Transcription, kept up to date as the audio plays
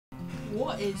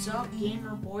What is up,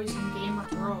 gamer boys and gamer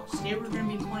girls? Today we're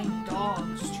going to be playing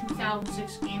Dogz,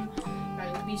 2006 game by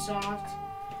Ubisoft,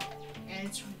 and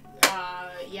it's,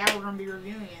 yeah, we're going to be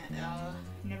reviewing it.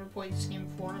 Never played this game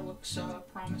before, it looks,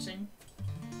 promising.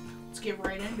 Let's get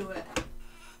right into it.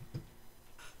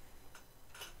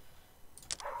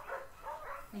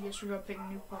 I guess we're going to pick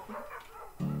a new puppy.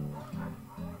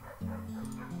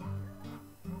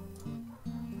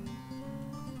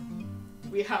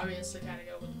 We obviously gotta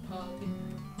go with the pug.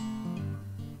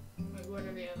 Wait, what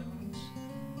are the other ones?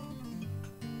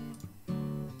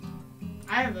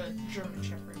 I have a German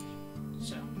Shepherd,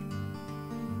 so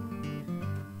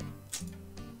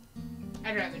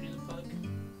I'd rather do the pug.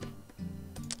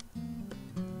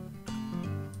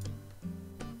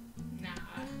 Nah,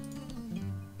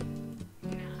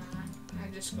 I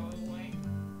just go away.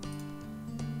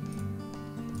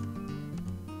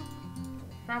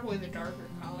 Probably the darker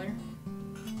color.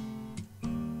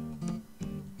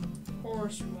 Of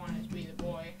course we want it to be the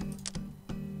boy.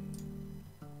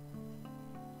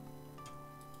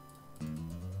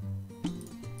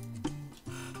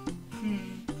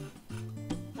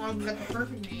 Oh, we got the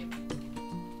perfect name.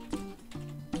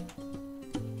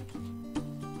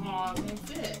 Oh, it won't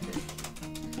fit.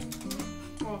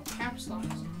 Oh, caps locks.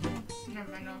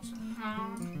 Never mind, no.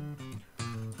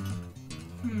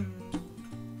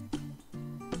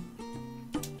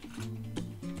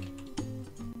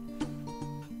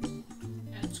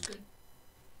 That's good.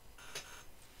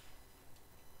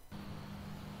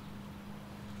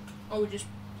 Oh, we just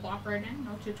plop right in?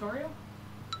 No tutorial?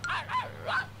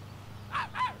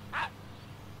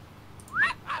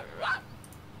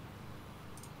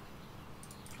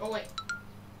 Oh, wait.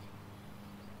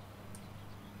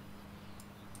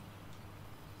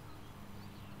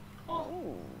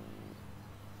 Oh.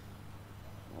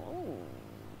 Oh.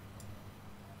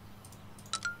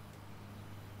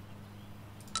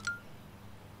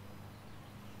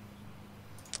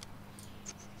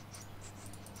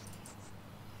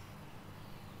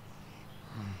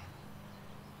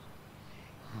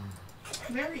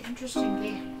 Very interesting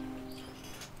game.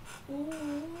 Ooh.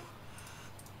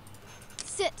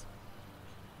 Sit.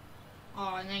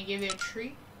 Oh, and then give you a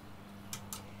treat.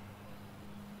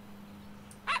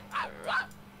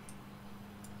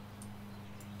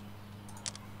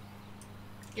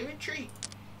 Give it a treat.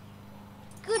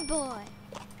 Good boy.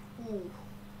 Ooh.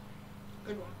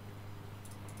 Good one.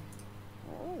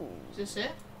 Oh. Is this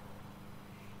it?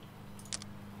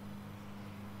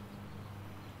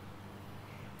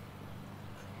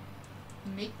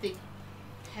 Make the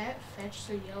pet fetch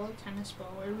the yellow tennis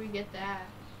ball. Where do we get that?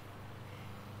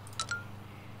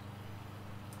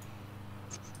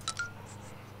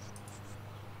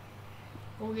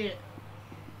 Go get it.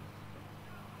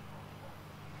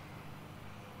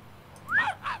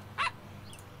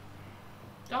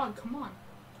 Dog, come on.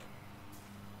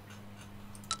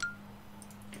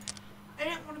 I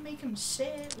didn't want to make him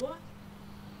sit. What?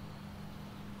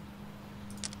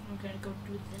 I'm gonna go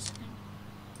do this thing.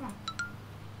 Come on.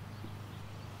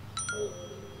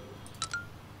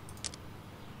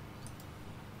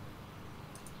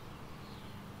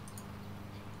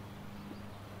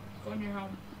 Go in your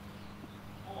home.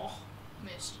 Oh,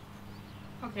 missed.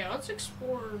 Okay, let's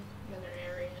explore the other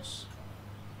areas.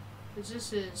 Because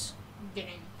this is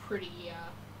getting pretty,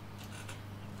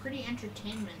 pretty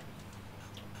entertainment.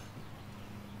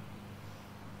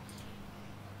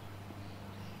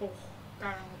 Oh,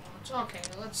 got all the bones. Okay,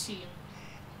 let's see.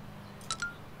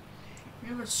 We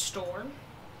have a store.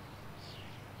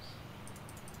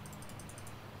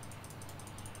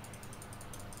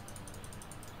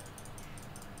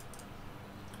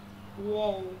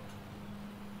 Whoa.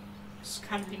 It's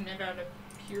gotta be made out of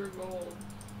pure gold.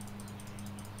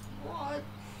 What?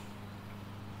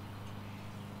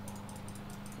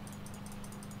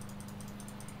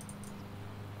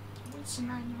 What's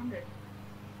 900?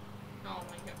 Oh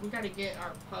my god, we gotta get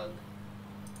our pug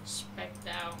specced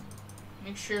out.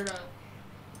 Make sure to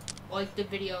like the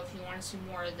video if you want to see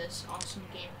more of this awesome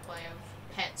gameplay of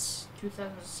Pets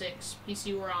 2006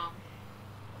 PC ROM.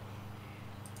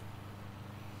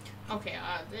 Okay,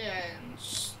 then.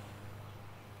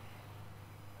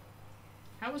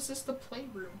 How is this the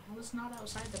playroom? How is not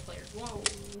outside the playroom? Whoa.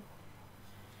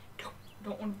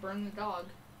 Don't want to burn the dog.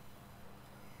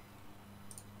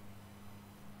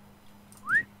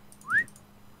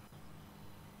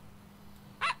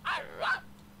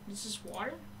 This is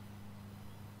water?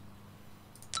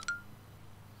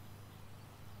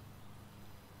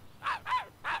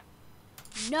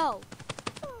 No.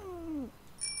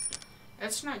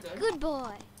 That's not good. Good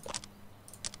boy.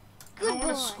 I don't want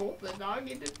to scold the dog.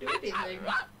 He didn't do anything.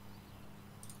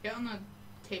 Get on the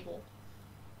table.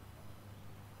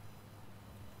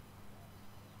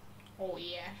 Oh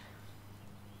yeah.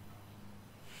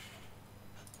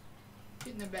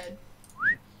 Get in the bed.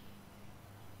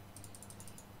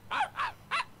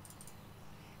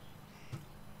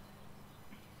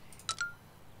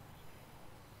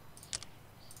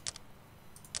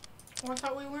 Oh, I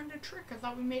thought we learned a trick. I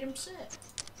thought we made him sit.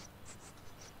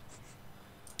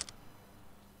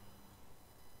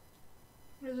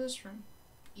 What is this from?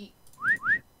 Eat.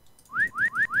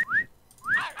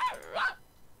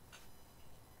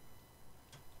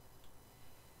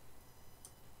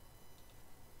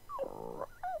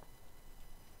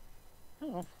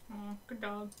 Oh, good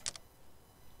dog.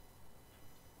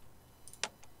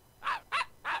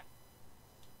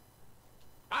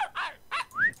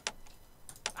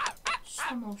 It's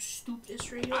the most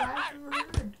stupidest radio I've ever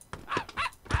heard.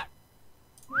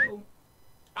 Whoa.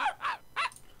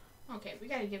 Okay, we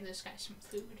gotta give this guy some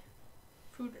food.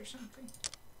 Food or something.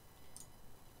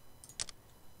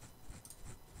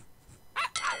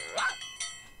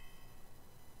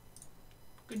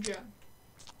 Good job.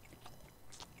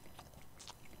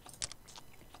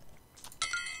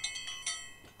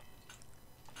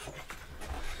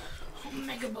 Oh,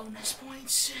 mega bonus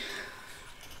points.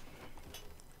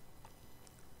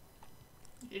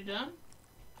 You done?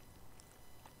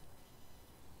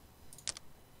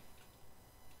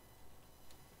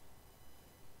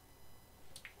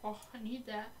 Oh, I need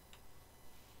that.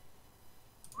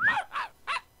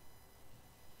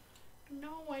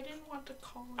 No, I didn't want to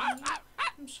call you.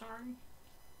 I'm sorry.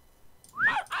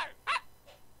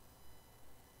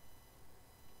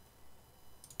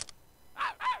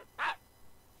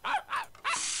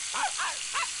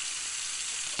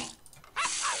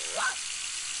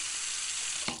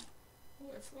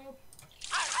 Overflow.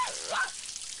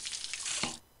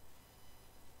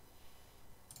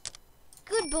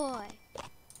 Good boy.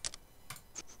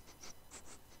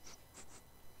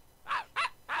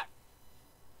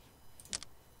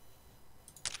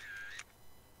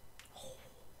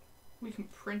 We can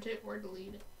print it or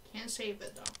delete it. Can't save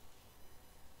it though.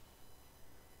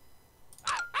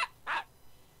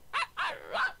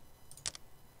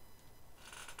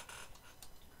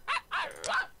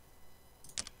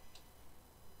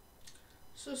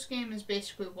 So this game is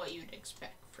basically what you'd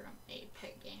expect from a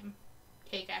pet game.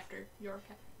 Take after your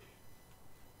pet.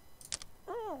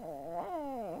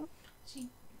 See,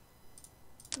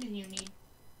 what do you need?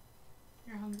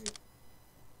 You're hungry.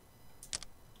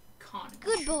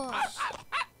 Good boy.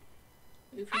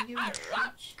 If you give him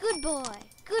treats. Good boy.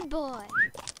 Good boy.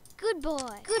 Good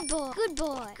boy. Good boy. Good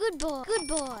boy. Good boy. Good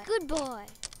boy. Good boy.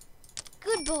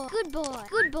 Good boy. Good boy.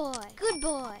 Good boy. Good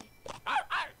boy.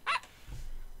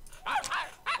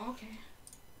 Okay.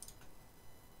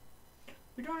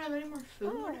 We don't have any more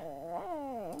food.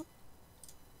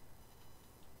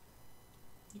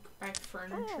 You could buy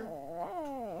furniture.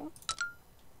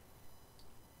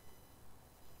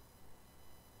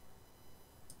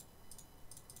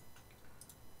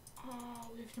 Oh,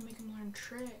 we have to make him learn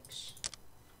tricks.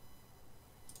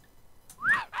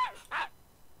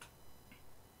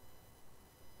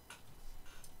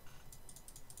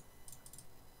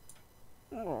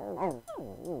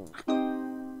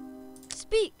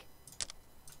 Speak.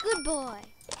 Good boy.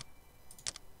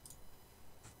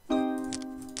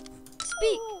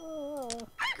 Speak.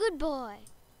 Good boy.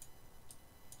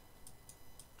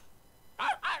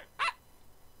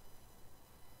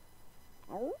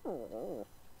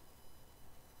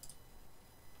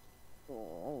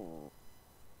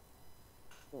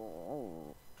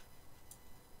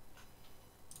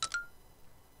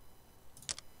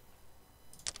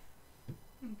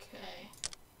 Okay.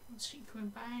 Let's see, can we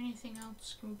buy anything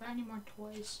else? Can we buy any more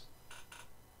toys?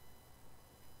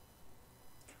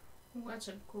 Oh, that's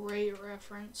a great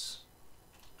reference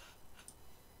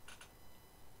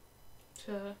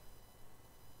to...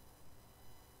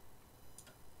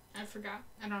 I forgot.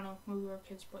 I don't know. When we were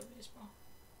kids, play baseball.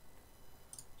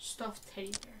 Stuffed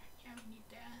teddy bear. Yeah, we need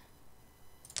that.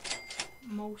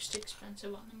 Most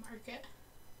expensive on the market.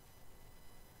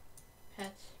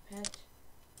 Pet, pet.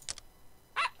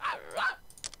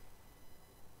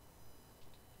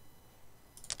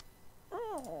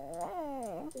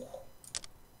 Oh.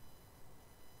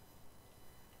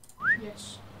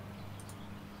 Yes.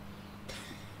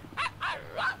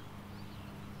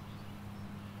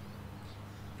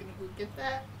 Gonna go get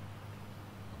that.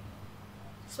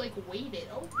 It's like weighted.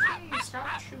 Okay,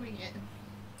 stop chewing it.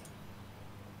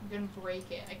 I'm gonna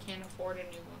break it. I can't afford a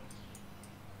new one.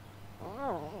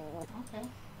 Okay.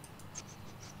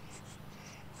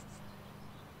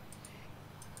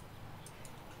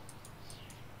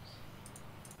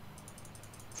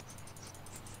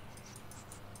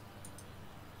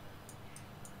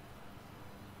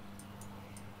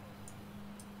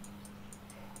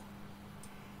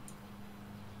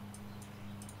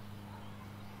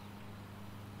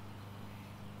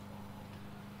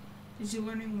 Is he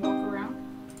learning walk around?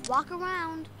 Walk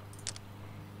around.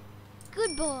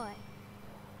 Good boy.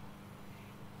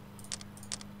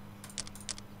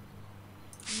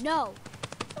 No.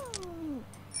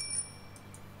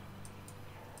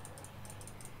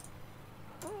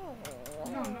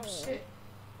 No, no, sit.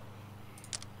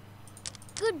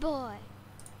 Good boy.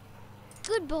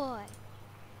 Good boy.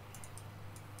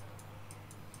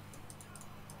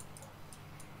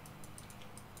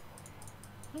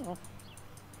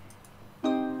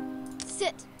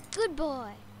 Sit. Good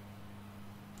boy.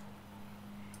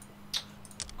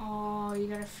 Oh, you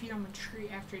gotta feed him a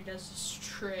treat after he does this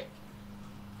trick.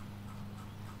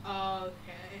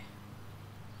 Okay.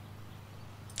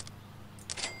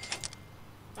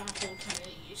 Buy a whole ton of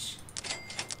these.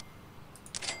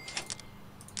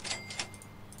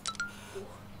 Ooh.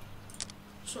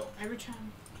 So every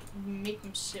time we make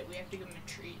him sit, we have to give him a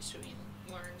treat so he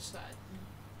learns that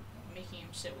making him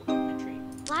sit will give him a treat.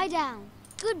 Lie down.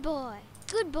 Good boy.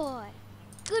 Good boy.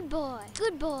 Good boy.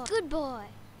 Good boy. Good boy.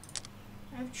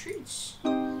 I have treats.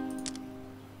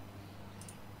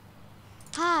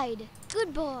 Hide.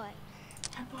 Good boy.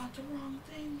 I bought the wrong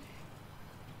thing.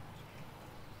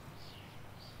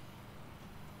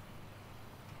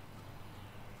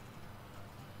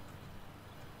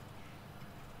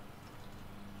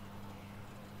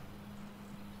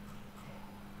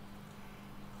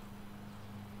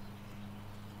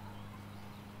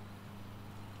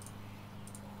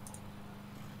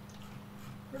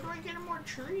 Where do I get more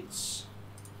treats?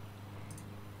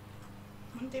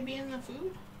 Wouldn't they be in the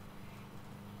food?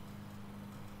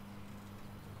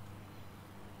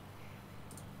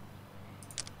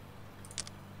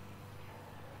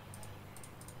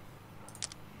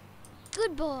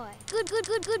 Good boy. Good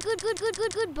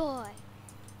boy.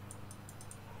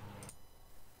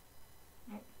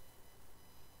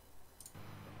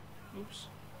 Oops.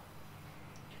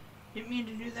 Didn't mean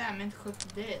to do that. I meant to click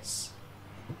this.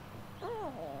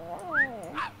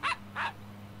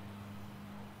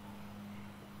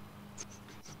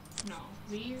 No,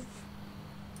 leave.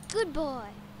 Good boy.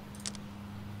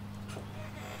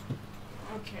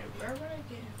 Okay, where would I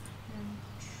get him?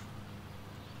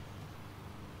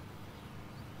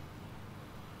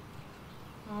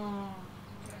 Oh,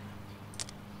 okay.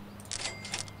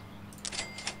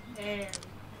 There.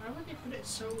 Why would they put it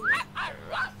so,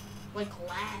 like,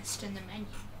 last in the menu?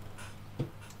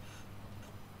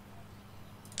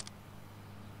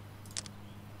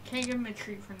 Can't give him a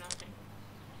treat for nothing.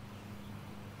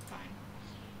 Fine.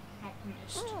 Oh,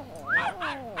 missed.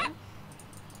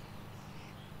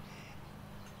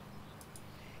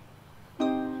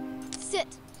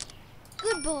 Sit.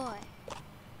 Good boy.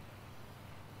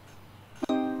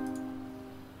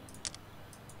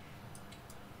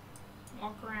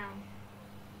 Walk around.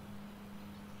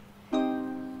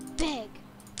 Beg.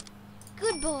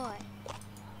 Good boy.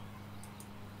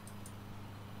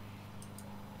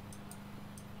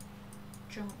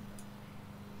 Jump.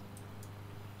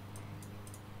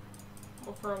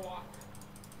 Go for a walk.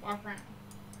 Walk around.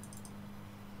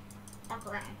 Walk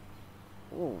around.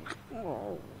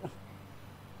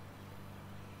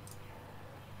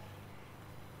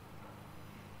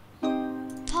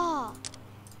 Paw.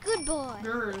 Good boy.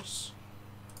 Yours.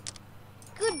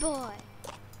 Good boy.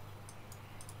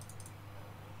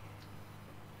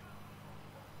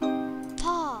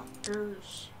 Paw.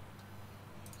 Yours.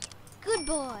 Good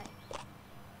boy.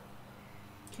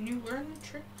 Can you learn the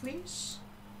trick, please?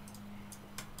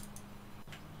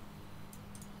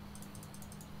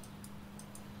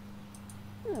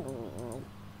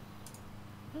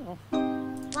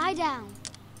 Lie down.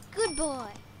 Good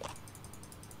boy.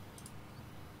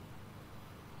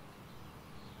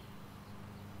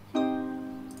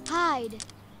 Hide.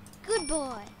 Good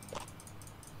boy.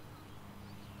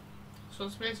 So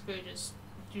it's basically just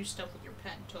do stuff with your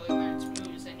pet until he learns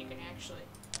moves, then you can actually...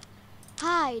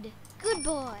 Hide. Good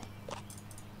boy.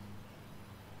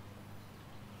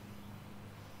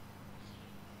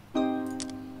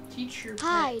 Teach your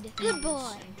Hide. pet Good things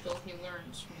boy. until he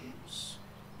learns moves.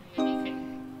 And then you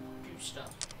can do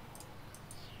stuff.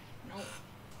 Nope.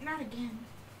 Not again.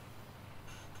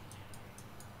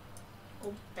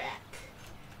 Go back.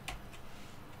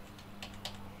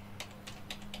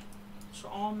 So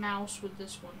all mouse with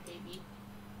this one, baby.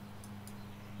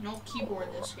 No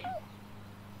keyboard this game.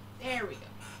 There we go.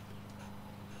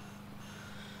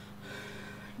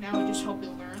 Now we just hope he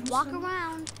learns. Walk them.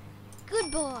 around.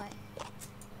 Good boy.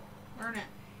 Learn it.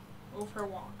 Go for a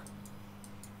walk.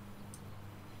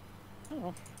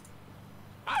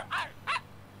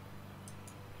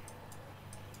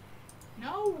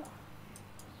 No.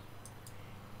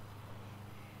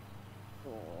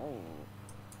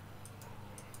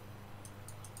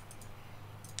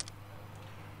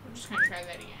 just gonna try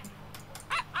that again.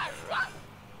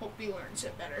 Hope he learns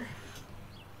it better.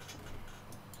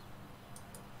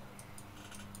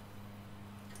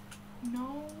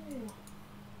 No.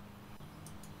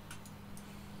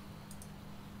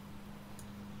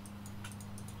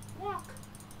 Walk.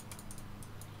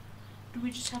 Do we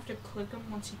just have to click him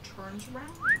once he turns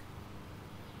around?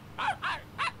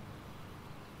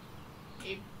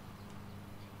 Maybe.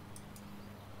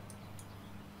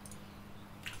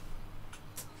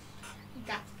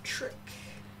 Got the trick.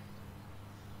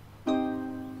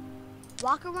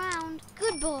 Walk around.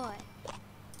 Good boy.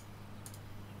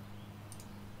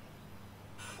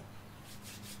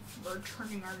 We're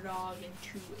turning our dog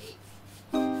into a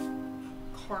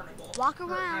carnival. Walk Or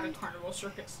around. not a carnival,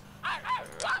 circus.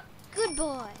 Good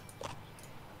boy.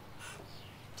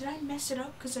 Did I mess it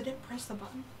up because I didn't press the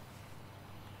button?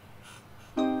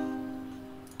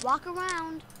 Walk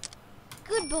around.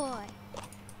 Good boy.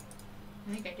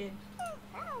 I think I did.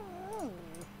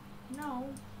 No.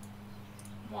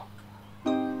 Walk.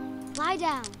 Lie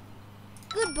down.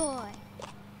 Good boy.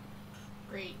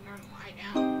 Great, now lie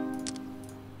down.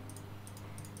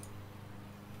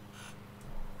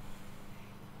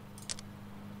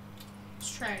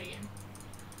 Let's try it again.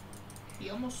 He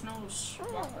almost knows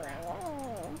walk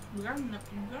around. We got him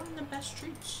the best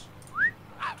treats. We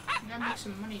gotta make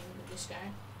some money with this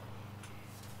guy.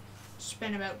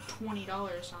 Spend about $20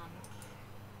 on,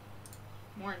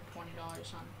 more than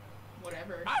 $20 on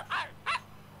whatever.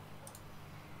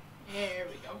 There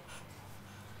we go.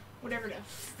 Whatever to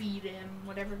feed him,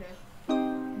 whatever to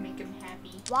make him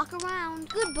happy. Walk around.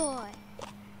 Good boy.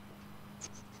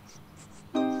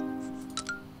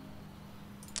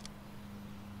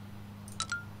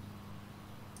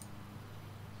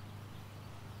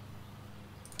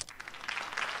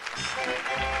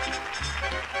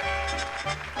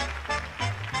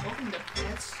 Welcome to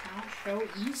Pets House Show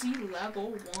Easy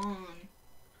Level 1.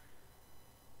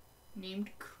 Named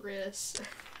Chris.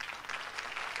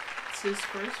 It's his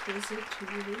first visit to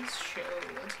his show.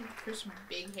 Let's give Chris a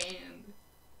big hand.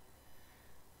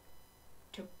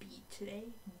 To beat today,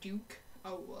 Duke,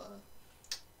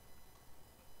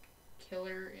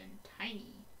 Killer, and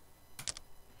Tiny.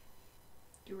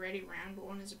 You ready? Round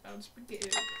 1 is about to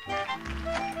begin.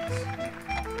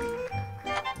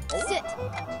 Sit.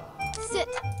 Sit.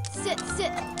 Sit.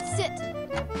 Sit. Sit.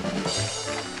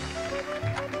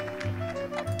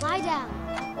 Lie down.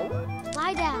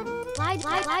 Lie down. Lie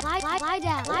down. Lie down. Lie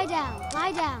down. Lie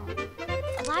down.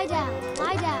 Lie down.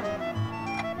 Lie down.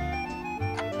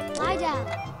 Lie down.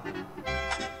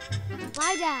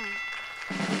 Lie down.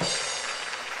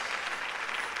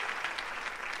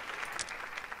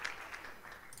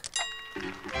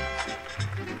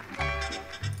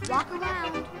 Walk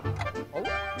around.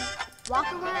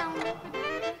 Walk around.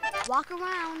 Walk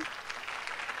around.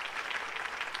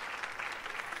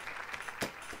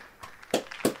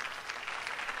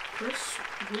 Chris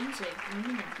wins a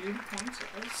green and dude points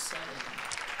of 7.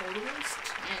 Total is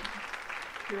 10.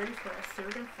 You ready for a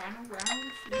third and final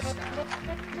round? Freestyle.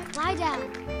 Lie down.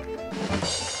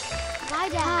 Lie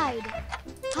down.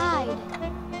 Hide.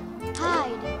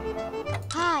 Hide.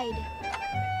 Hide.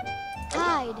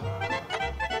 Hide.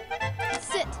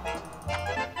 Sit.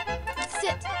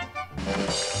 Sit.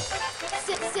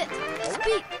 Sit. Sit.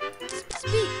 Speak.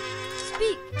 Speak.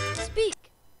 Speak. Speak.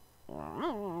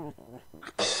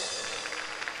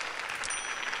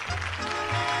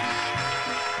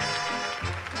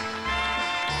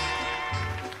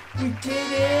 We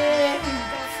did it! We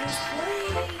got first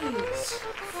place!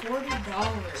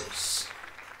 $40.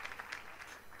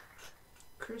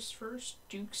 Chris first,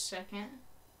 Duke second,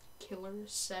 Killer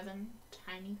 7,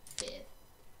 Tiny 5th.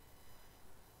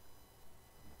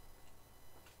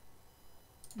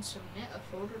 And submit a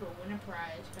photo to win a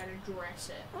prize. Gotta dress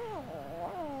it. I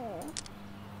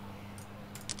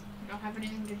don't have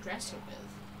anything to dress it with.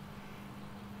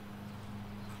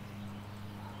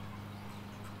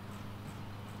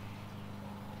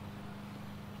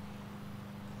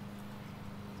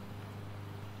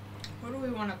 What do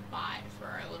we want to buy for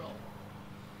our little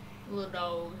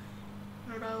dog?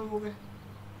 Little dog.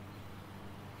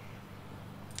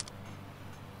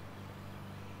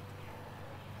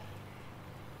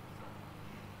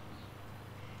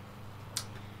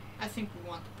 I think we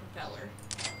want the propeller.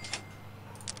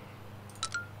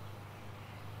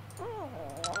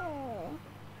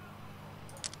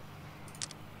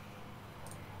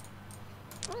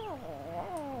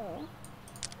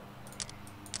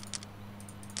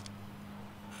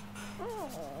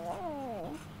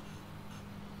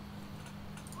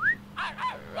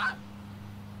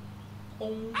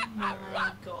 Oh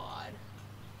my god.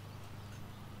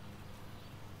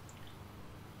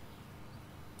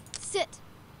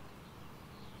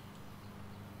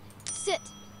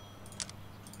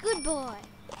 Good boy.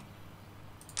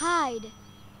 Hide.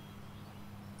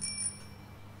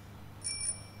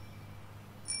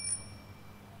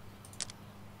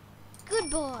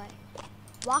 Good boy.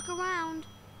 Walk around.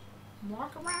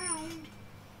 Walk around.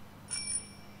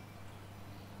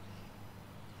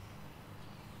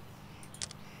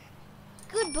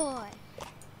 Good boy.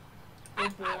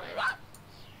 Good boy.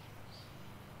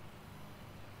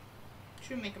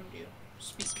 Should make him do.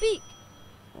 Speak. Speak.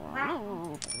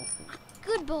 Wow.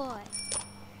 Good boy.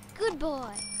 Good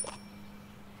boy.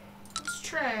 Let's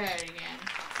try that again.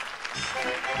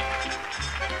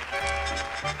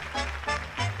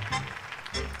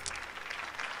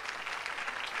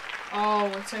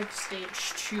 Oh, it's like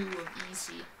stage 2 of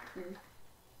easy. Ooh.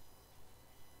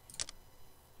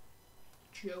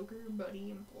 Joker, Buddy,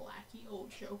 and Blackie. Oh,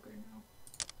 Joker, no.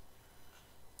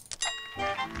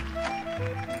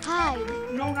 Hide.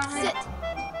 No, not Sit.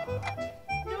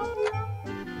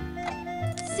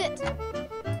 Sit.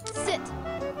 Sit.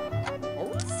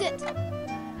 Sit.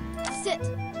 Sit.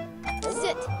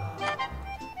 Sit.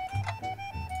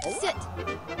 Sit.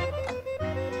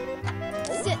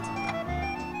 Sit.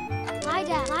 Lie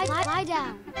down. Lie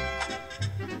down.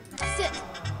 Sit.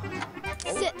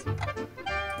 Sit.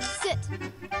 Sit.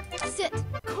 Sit.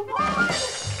 Come on!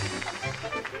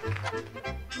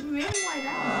 You made him lie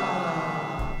down.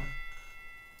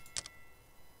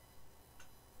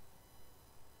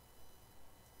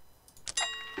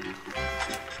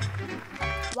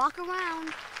 Walk around.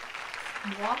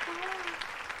 Walk around.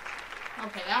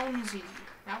 Okay, that one was easy.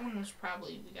 That one was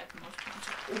probably, we got the most points.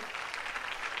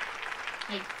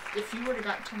 Ooh. Like, if you would have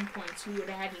got 10 points, you would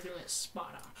have had to do it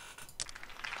spot on.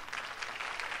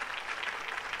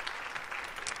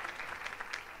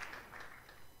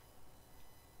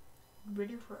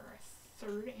 Ready for our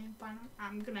third and final?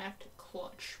 I'm gonna have to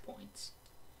clutch points.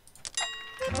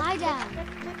 Lie down.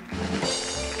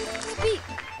 Speak.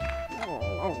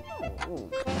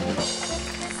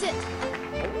 Sit.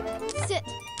 Sit.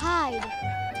 Hide.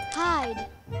 Hide.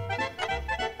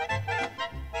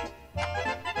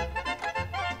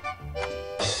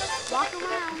 Walk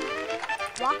around.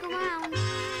 Walk around.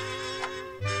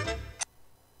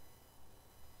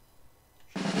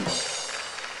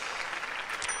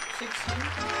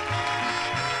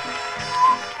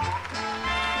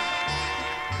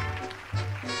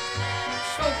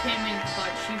 Still came in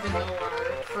clutch, even though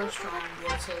our first round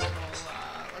was a little,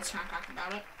 let's not talk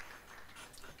about it.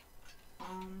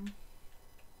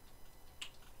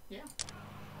 Yeah.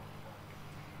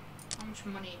 How much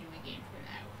money do we gain for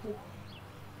that? Ooh.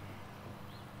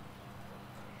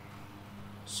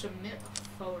 Submit a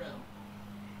photo.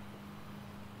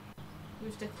 We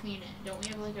have to clean it. Don't we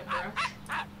have like a brush?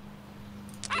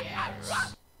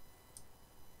 Yes.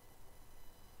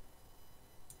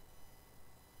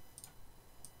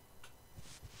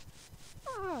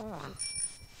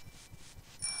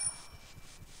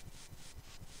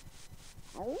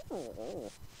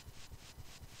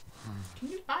 Can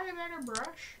you buy a better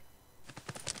brush?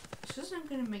 This isn't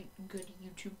gonna make good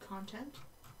YouTube content.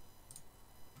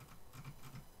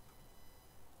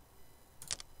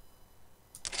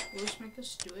 Will this make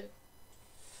us do it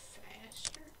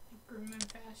faster? Groom him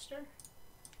faster?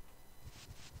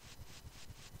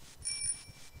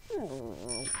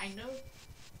 Kind of.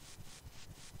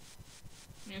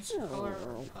 I mean, it's the color of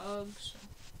our pug, so.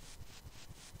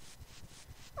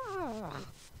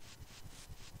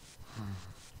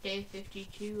 Day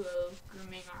 52 of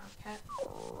grooming our pet.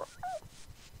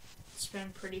 It's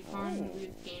been pretty fun.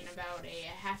 We've gained about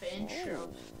a half inch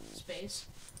of space.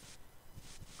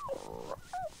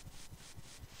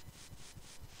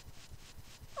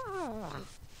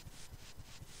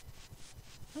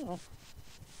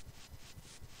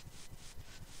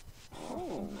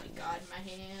 Oh my god, my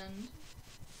hand.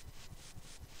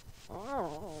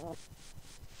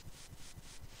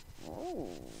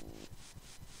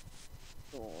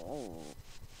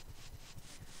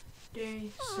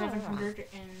 Day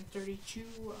 732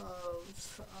 of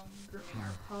grooming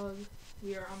our pug.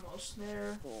 We are almost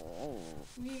there.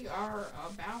 We are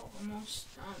about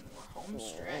almost done. We're home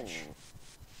stretch.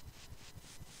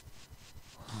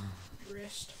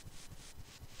 Wrist.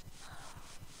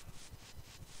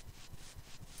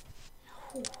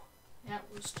 Whew, that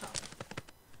was tough.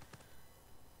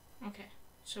 Okay,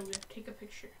 so we have to take a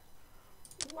picture.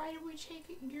 Why did we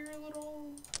take your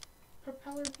little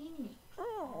propeller beanie?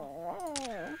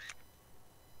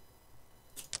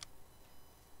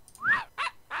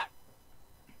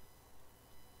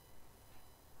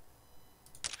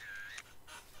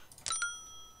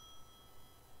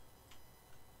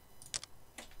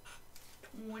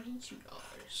 $22.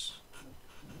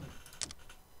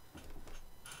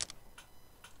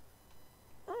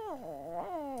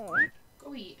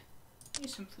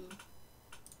 some food.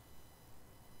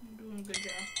 I'm doing a good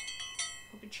job.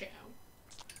 Hope a chow.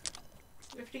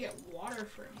 We have to get water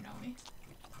for him, don't we?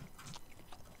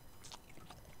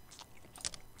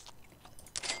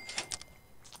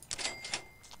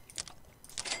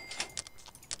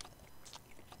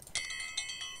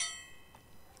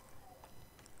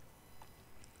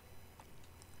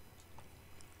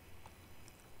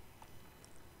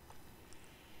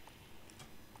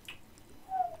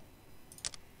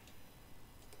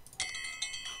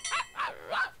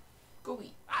 Go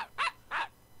eat.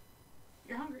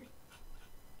 You're hungry.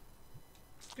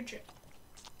 Good job.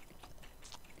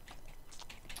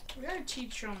 We gotta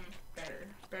teach him better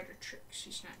tricks.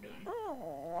 He's not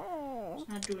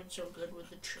doing so good with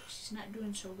the tricks. He's not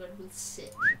doing so good with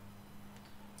sit.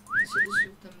 So this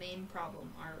is the main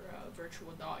problem our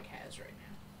virtual dog has right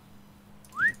now.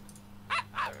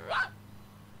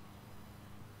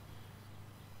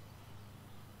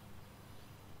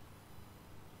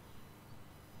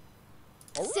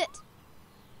 Sit.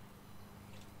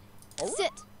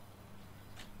 Sit.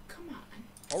 Come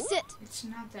on. Sit. It's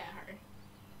not that hard.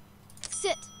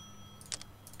 Sit.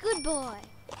 Good boy.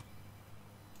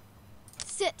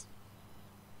 Sit.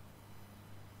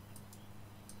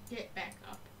 Get back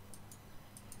up.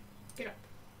 Get up.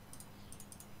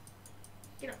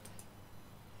 Get up.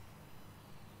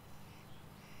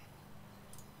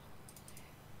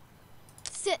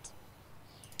 Sit.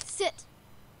 Sit.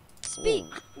 Speak.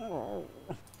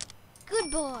 Good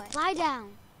boy. Lie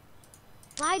down.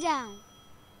 Lie down.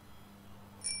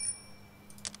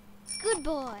 Good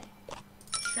boy.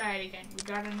 Try it again. We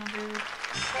got another one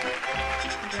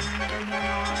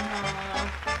on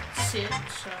sit,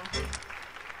 so.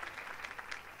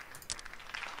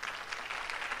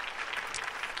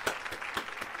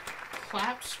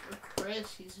 Claps for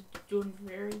Chris. He's doing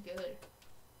very good.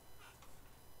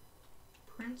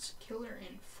 Prince, Killer,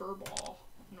 and Furball.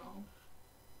 No.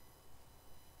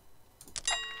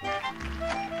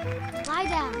 Lie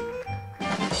down.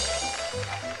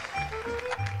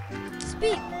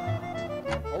 Speak.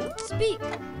 Speak.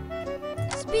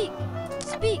 Speak.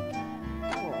 Speak.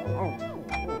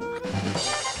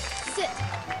 Sit.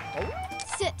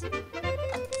 Sit.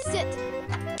 Sit.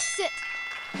 Sit.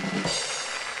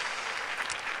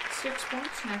 6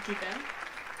 points, not too bad.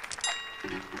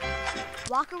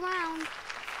 Walk around.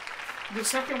 The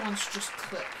second one's just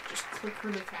click. Just click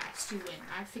really fast. You win.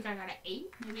 I think I got an 8,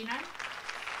 maybe 9.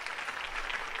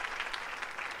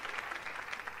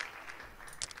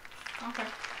 Okay.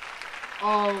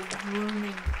 Oh,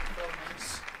 grooming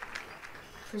bonus.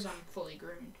 Because I'm fully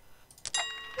groomed.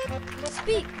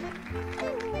 Speak.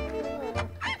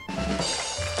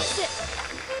 Sit.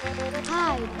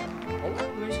 Hide.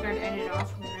 We just gotta end it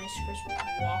off with a nice crisp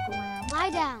walk around.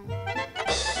 Lie down.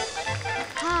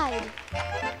 Hide.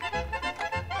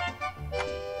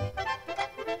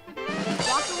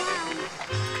 Walk around.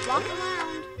 Walk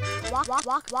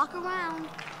around. Walk around.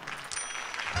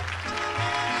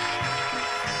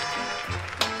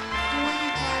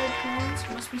 25 points.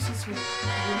 Must be since we groomed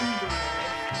her.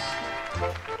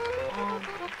 Oh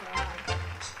my god.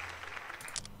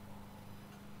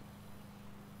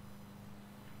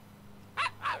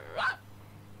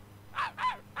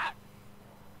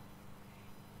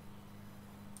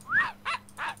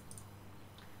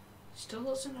 Still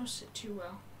doesn't know sit too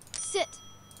well. Sit.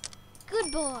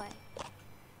 Good boy.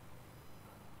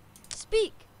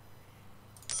 Speak.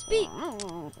 Speak.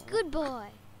 Good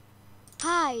boy.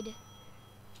 Hide.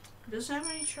 Doesn't have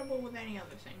any trouble with any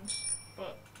other things,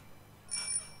 but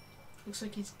looks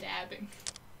like he's dabbing.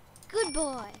 Good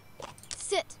boy.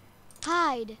 Sit.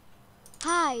 Hide.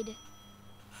 Hide.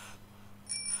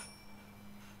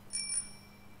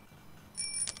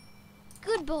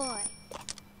 Good boy.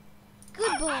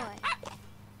 Good boy.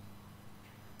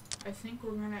 I think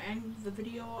we're gonna end the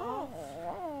video off.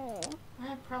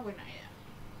 Probably not yet.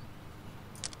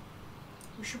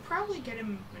 We should probably get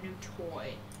him a new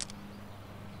toy.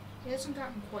 He hasn't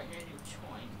gotten quite a new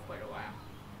toy in quite a while.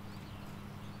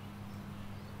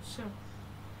 So,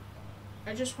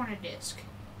 I just want a disc.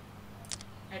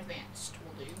 Advanced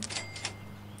will do.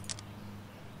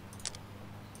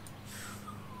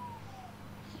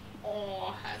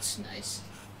 Oh, that's nice.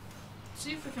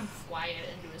 See if we can fly it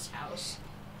into his house.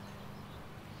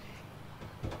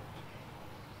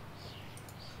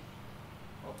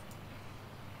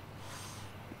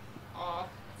 Oh, I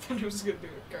thought it was gonna do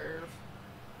a curve.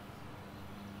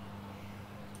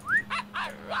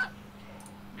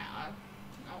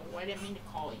 No, I didn't mean to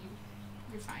call you.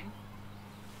 You're fine.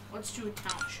 Let's do a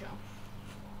talent show.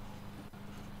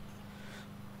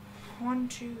 1,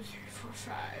 2, 3, 4,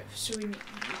 5. So we need to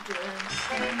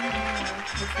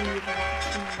hopefully we don't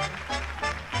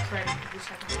try to do the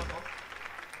second level.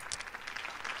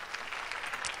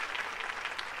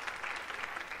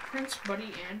 Prince,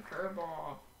 Buddy, and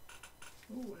Furball.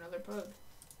 Ooh, another pug.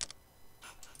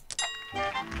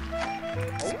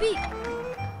 Speak!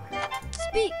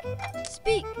 Speak!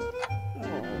 Speak!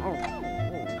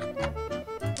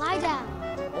 Lie down!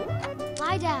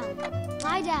 Lie down!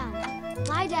 Lie down!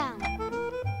 Lie down!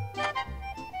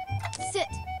 Sit!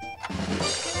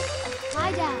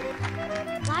 Lie down!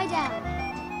 Lie down!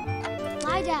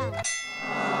 Lie down!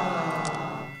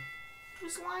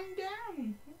 Who's lying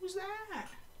down? What was that?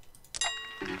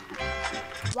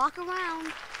 Walk around!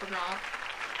 Forgot.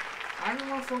 I don't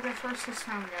know if we'll get first this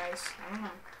time, guys. I don't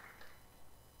know.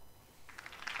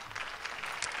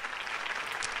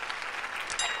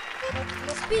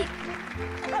 Speak!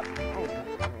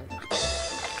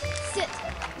 Sit!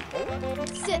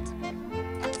 Sit!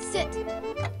 Sit!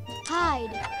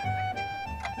 Hide!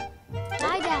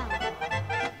 Lie down!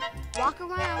 Walk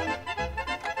around!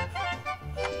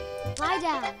 Lie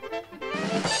down!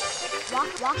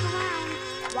 Walk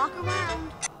around! Walk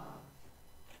around!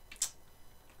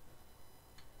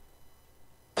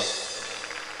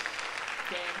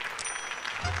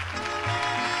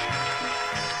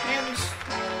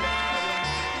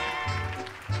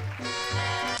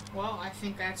 Well, I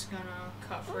think that's gonna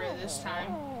cut for it this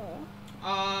time.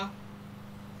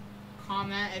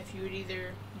 Comment if you would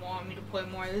either want me to play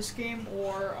more of this game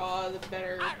or the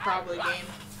better probably game,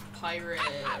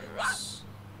 Pirates.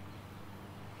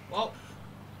 Well,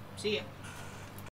 see ya.